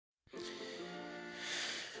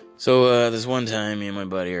So, this one time, me and my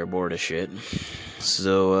buddy are bored as shit.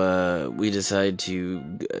 So, we decide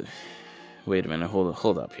to. Wait a minute,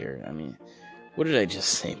 hold up here. I mean, what did I just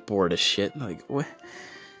say? Bored as shit? Like, what?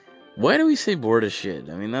 Why do we say bored as shit?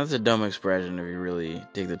 I mean, that's a dumb expression if you really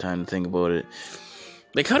take the time to think about it.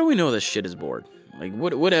 Like, how do we know that shit is bored? Like,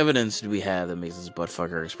 what evidence do we have that makes this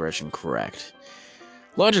buttfucker expression correct?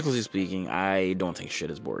 Logically speaking, I don't think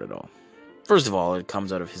shit is bored at all. First of all, it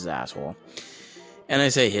comes out of his asshole. And I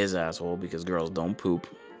say his asshole because girls don't poop.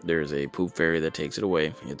 There's a poop fairy that takes it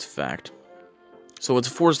away. It's fact. So it's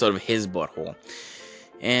forced out of his butthole.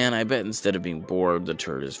 And I bet instead of being bored, the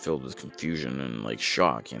turd is filled with confusion and like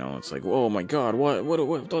shock. You know, it's like, oh my god, why am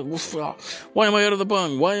I out of the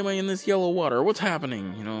bung? Why am I in this yellow water? What's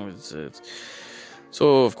happening? You know, it's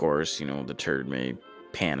so of course, you know, the turd may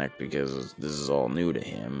panic because this is all new to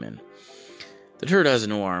him, and the turd has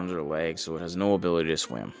no arms or legs, so it has no ability to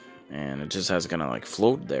swim. And it just has to kind of like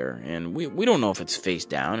float there. And we don't know if it's face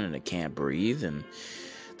down and it can't breathe. And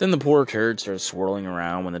then the poor turd starts swirling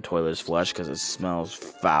around when the toilet is flushed because it smells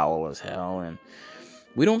foul as hell. And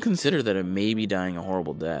we don't consider that it may be dying a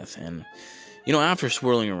horrible death. And, you know, after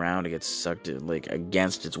swirling around, it gets sucked like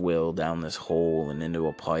against its will down this hole and into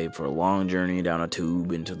a pipe for a long journey down a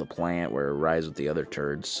tube into the plant where it rides with the other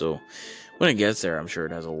turds. So when it gets there, I'm sure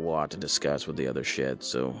it has a lot to discuss with the other shit.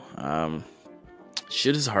 So,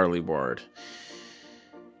 shit is hardly bored.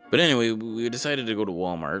 But anyway, we decided to go to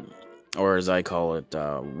Walmart, or as I call it,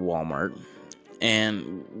 Walmart.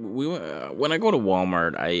 And when I go to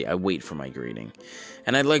Walmart, I wait for my greeting.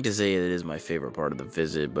 And I'd like to say it is my favorite part of the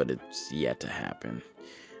visit, but it's yet to happen.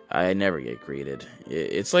 I never get greeted.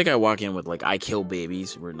 It's like I walk in with, like, I kill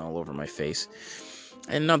babies written all over my face.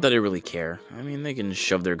 And not that I really care. I mean, they can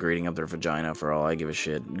shove their greeting up their vagina for all I give a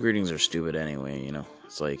shit. Greetings are stupid anyway, you know.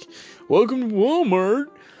 It's like, welcome to Walmart,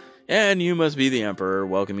 and you must be the emperor.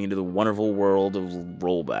 Welcome you to the wonderful world of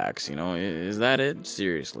rollbacks, you know. Is that it?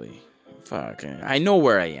 Seriously. Fuck. I know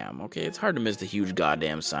where I am, okay? It's hard to miss the huge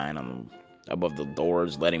goddamn sign above the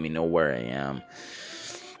doors letting me know where I am.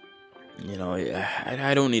 You know,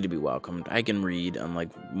 I don't need to be welcomed. I can read, unlike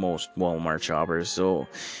most Walmart shoppers, so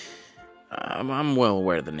I'm well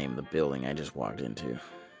aware of the name of the building I just walked into.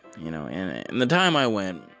 You know, and the time I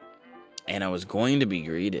went, and I was going to be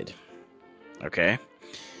greeted, okay?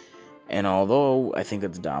 And although I think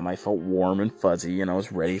it's dumb, I felt warm and fuzzy, and I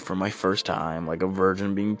was ready for my first time, like a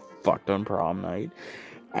virgin being fucked on prom night.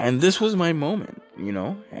 And this was my moment, you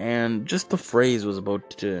know? And just as the phrase was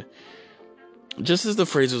about to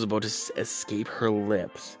escape her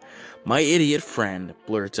lips, my idiot friend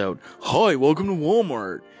blurts out, "Hi, welcome to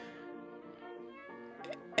Walmart."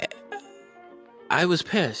 I was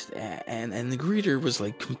pissed, and the greeter was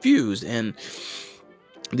like confused, and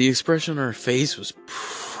the expression on her face was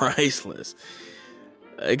priceless.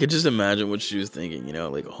 I could just imagine what she was thinking, you know,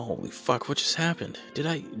 like, holy fuck, what just happened? Did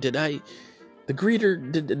I, the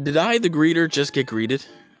greeter, just get greeted?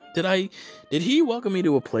 Did he welcome me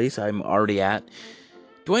to a place I'm already at?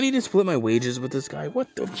 Do I need to split my wages with this guy?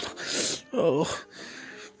 What the, oh.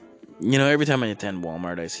 You know, every time I attend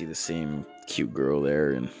Walmart, I see the same cute girl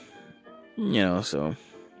there, and, you know, so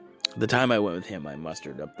the time I went with him, I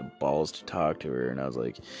mustered up the balls to talk to her, and I was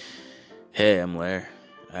like, "Hey, I'm Blair.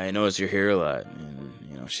 I noticed you're here a lot." And,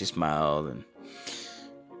 you know, she smiled and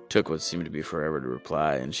took what seemed to be forever to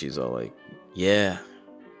reply, and she's all like, "Yeah,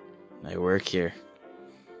 I work here."